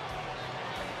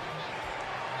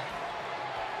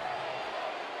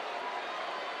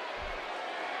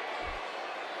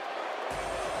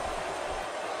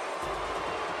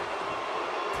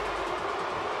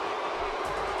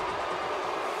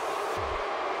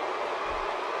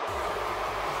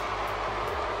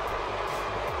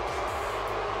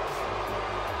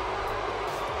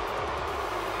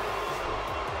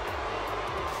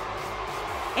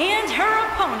 And her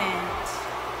opponent,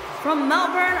 from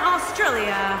Melbourne,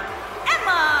 Australia,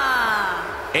 Emma.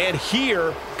 And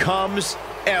here comes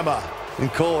Emma.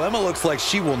 And Cole, Emma looks like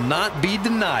she will not be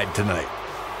denied tonight.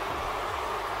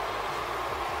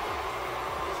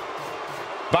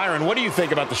 Byron, what do you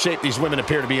think about the shape these women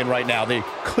appear to be in right now? They've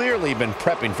clearly been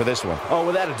prepping for this one. Oh,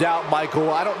 without a doubt, Michael.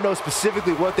 I don't know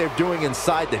specifically what they're doing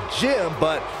inside the gym,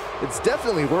 but it's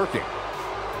definitely working.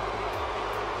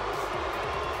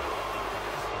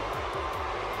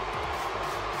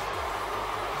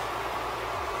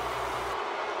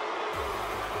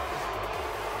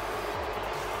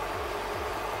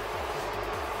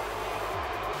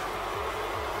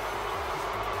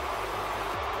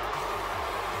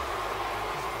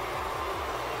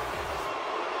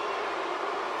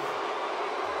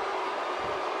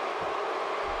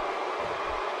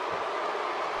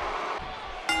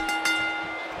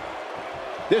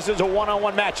 This is a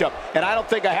one-on-one matchup, and I don't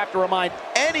think I have to remind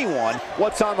anyone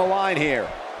what's on the line here.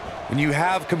 When you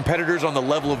have competitors on the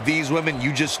level of these women,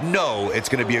 you just know it's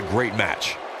going to be a great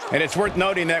match. And it's worth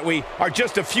noting that we are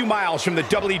just a few miles from the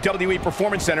WWE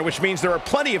Performance Center, which means there are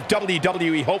plenty of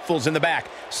WWE hopefuls in the back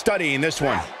studying this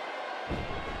one.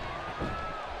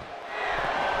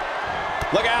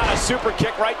 Look out, a super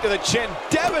kick right to the chin.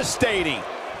 Devastating.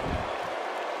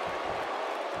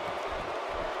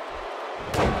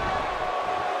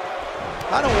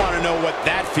 I don't want to know what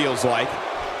that feels like.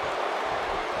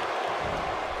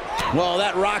 Well,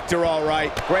 that rocked her all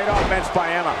right. Great offense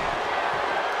by Emma.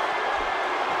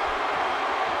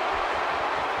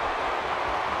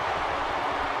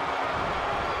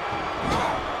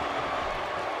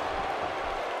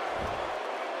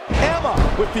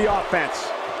 Emma with the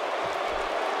offense.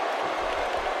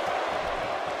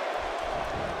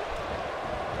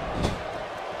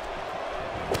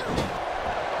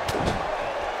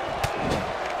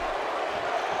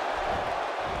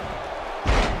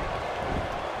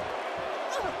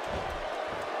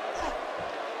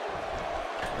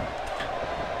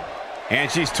 And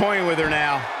she's toying with her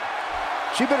now.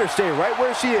 She better stay right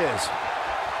where she is.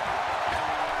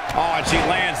 Oh, and she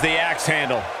lands the axe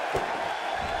handle.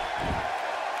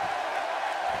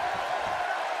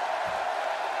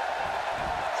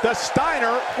 The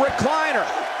Steiner recliner.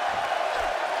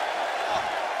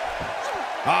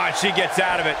 Oh, and she gets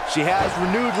out of it. She has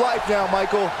renewed life now,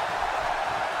 Michael.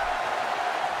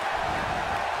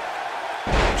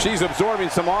 She's absorbing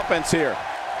some offense here.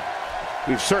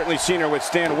 We've certainly seen her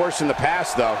withstand worse in the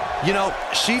past, though. You know,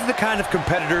 she's the kind of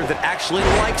competitor that actually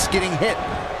likes getting hit.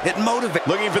 It motivates.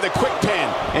 Looking for the quick pin,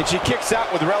 and she kicks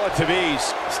out with relative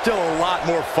ease. Still a lot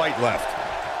more fight left.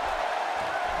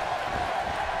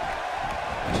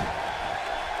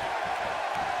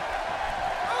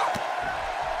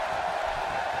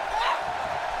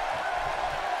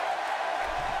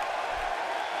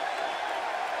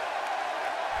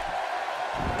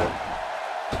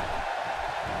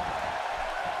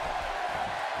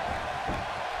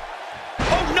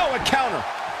 Counter.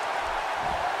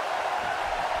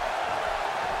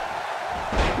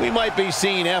 We might be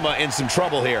seeing Emma in some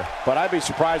trouble here. But I'd be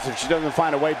surprised if she doesn't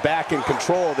find a way back in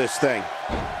control of this thing.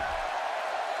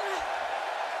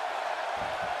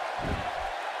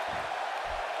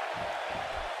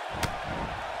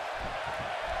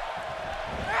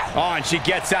 Oh, and she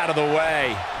gets out of the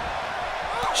way.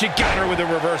 She got her with a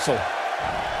reversal.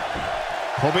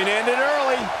 Hoping to end it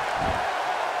early.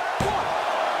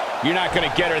 You're not going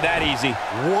to get her that easy.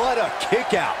 What a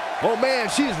kick out. Oh,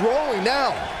 man, she's rolling now.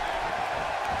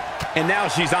 And now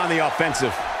she's on the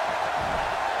offensive.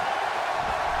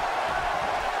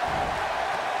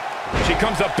 She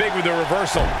comes up big with a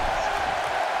reversal.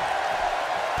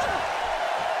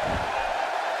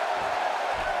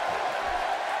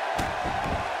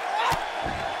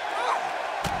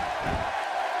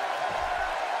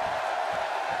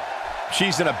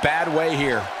 She's in a bad way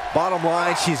here. Bottom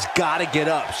line, she's got to get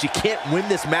up. She can't win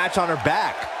this match on her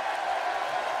back.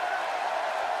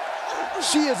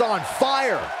 She is on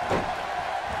fire.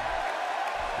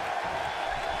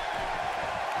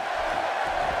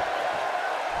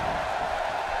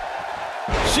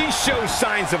 She shows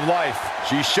signs of life.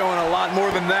 She's showing a lot more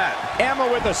than that.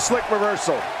 Emma with a slick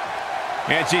reversal.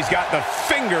 And she's got the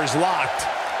fingers locked.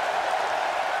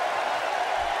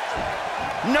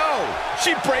 No,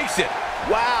 she breaks it.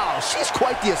 Wow, she's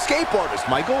quite the escape artist,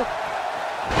 Michael.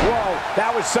 Whoa,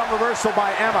 that was some reversal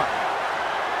by Emma.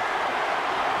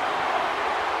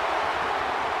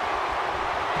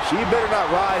 She better not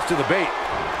rise to the bait.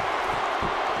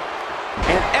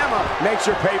 And Emma makes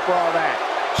her pay for all that.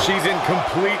 She's in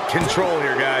complete control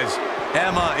here, guys.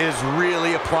 Emma is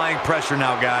really applying pressure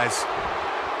now, guys.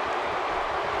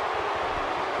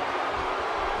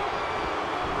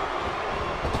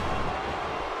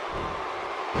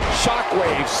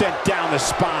 Shockwave sent down the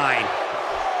spine.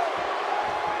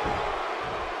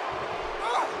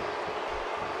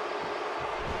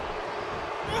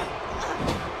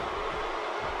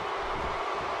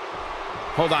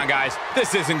 Hold on, guys.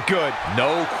 This isn't good.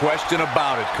 No question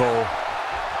about it, Cole.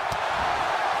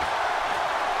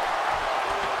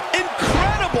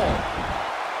 Incredible!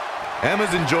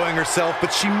 Emma's enjoying herself,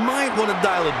 but she might want to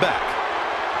dial it back.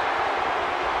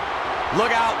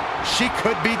 Look out. She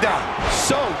could be done.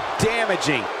 So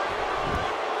damaging.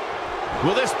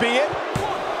 Will this be it?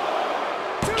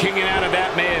 Kicking out of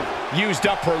that may have used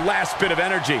up her last bit of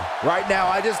energy. Right now,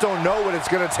 I just don't know what it's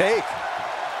going to take.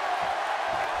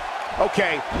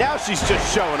 Okay, now she's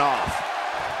just showing off.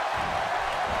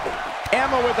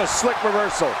 Emma with a slick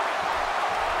reversal.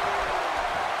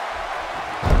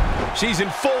 She's in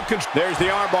full control. There's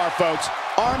the armbar, folks.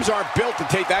 Arms aren't built to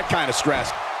take that kind of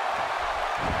stress.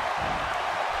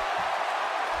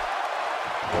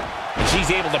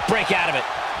 She's able to break out of it.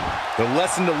 The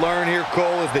lesson to learn here,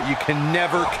 Cole, is that you can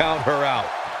never count her out.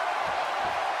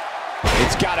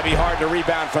 It's got to be hard to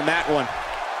rebound from that one.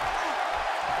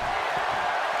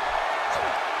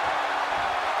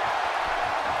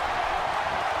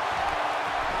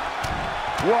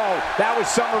 Whoa, that was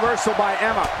some reversal by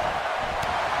Emma.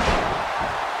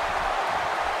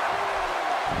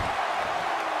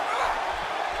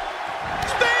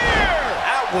 Spear!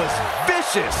 That was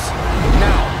vicious.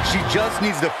 Now, she just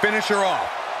needs to finish her off.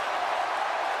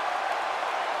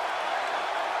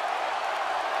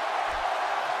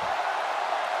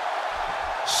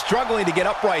 Struggling to get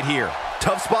upright here.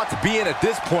 Tough spot to be in at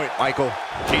this point, Michael.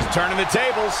 She's turning the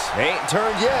tables. They ain't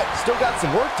turned yet. Still got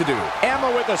some work to do.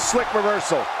 Emma with a slick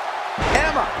reversal.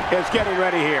 Emma is getting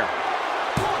ready here.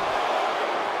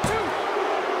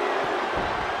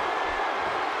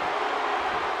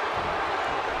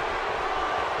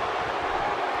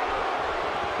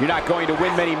 You're not going to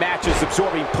win many matches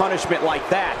absorbing punishment like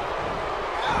that.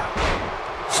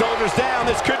 Shoulders down,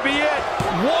 this could be it.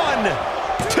 1,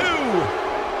 2.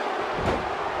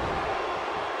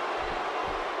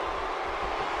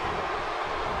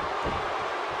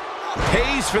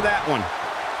 Pays for that one.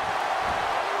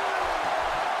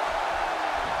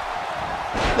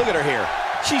 Look at her here.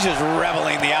 She's just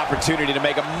reveling the opportunity to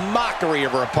make a mockery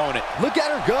of her opponent. Look at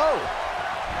her go.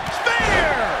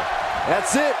 Spear!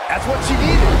 That's it. That's what she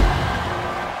needed.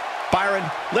 Byron,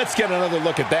 let's get another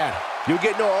look at that. You'll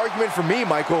get no argument from me,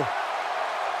 Michael.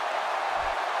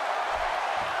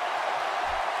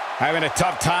 Having a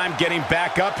tough time getting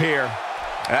back up here.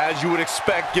 As you would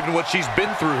expect, given what she's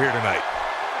been through here tonight.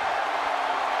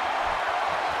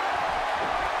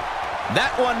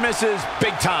 That one misses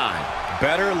big time.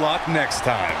 Better luck next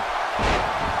time.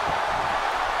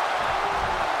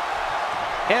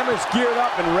 Emma's geared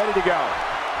up and ready to go.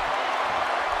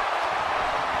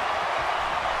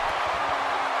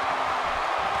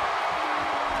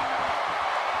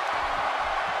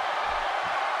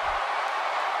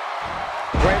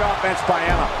 Great offense by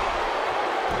Emma.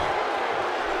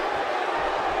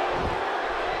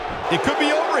 It could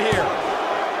be over here.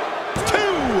 2!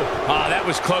 Ah, that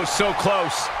was close, so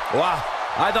close. Wow,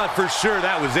 I thought for sure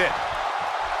that was it.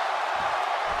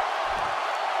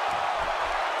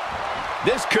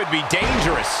 This could be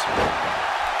dangerous.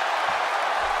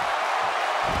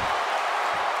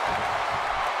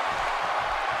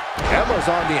 Emma's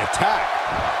on the attack.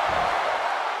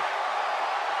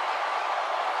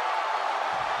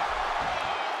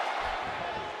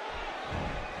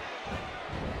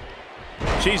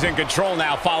 She's in control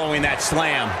now following that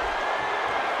slam.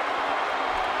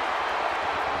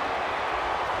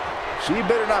 She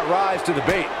better not rise to the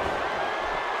bait.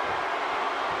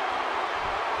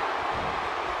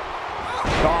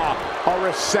 Oh, a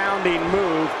resounding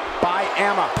move by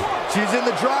Emma. She's in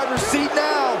the driver's seat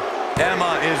now.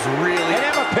 Emma is really... And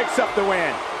Emma picks up the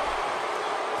win.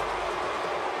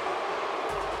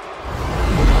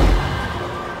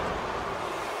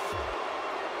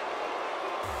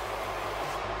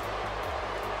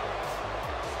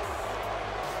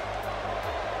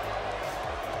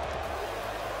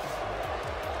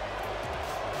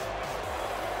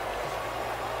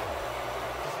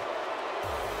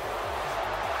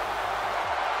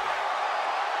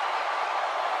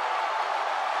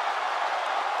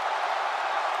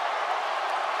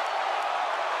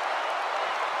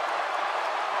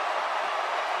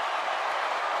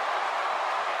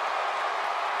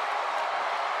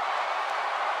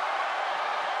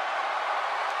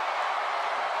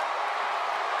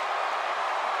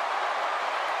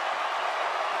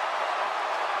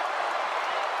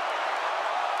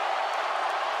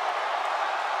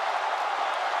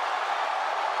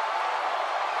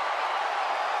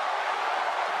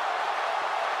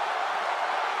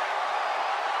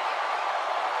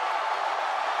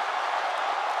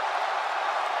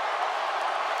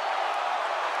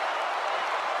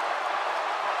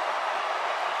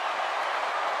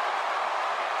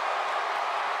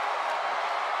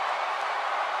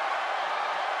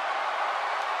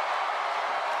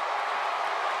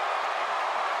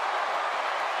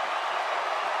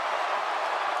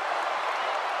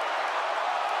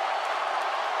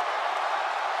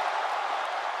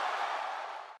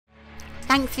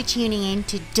 Thanks for tuning in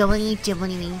to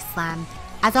WWE Slam.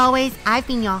 As always, I've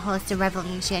been your host of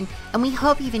RevELLEution, and we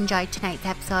hope you've enjoyed tonight's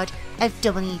episode of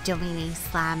WWE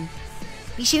Slam.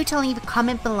 Be sure to leave a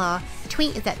comment below,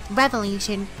 tweet us at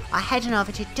RevELLEution, or head on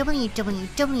over to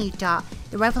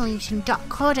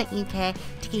www.therevolution.co.uk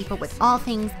to keep up with all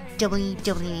things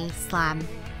WWE Slam.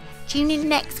 Tune in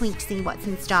next week to see what's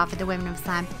in store for the Women of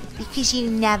Slam, because you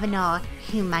never know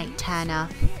who might turn up.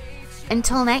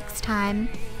 Until next time,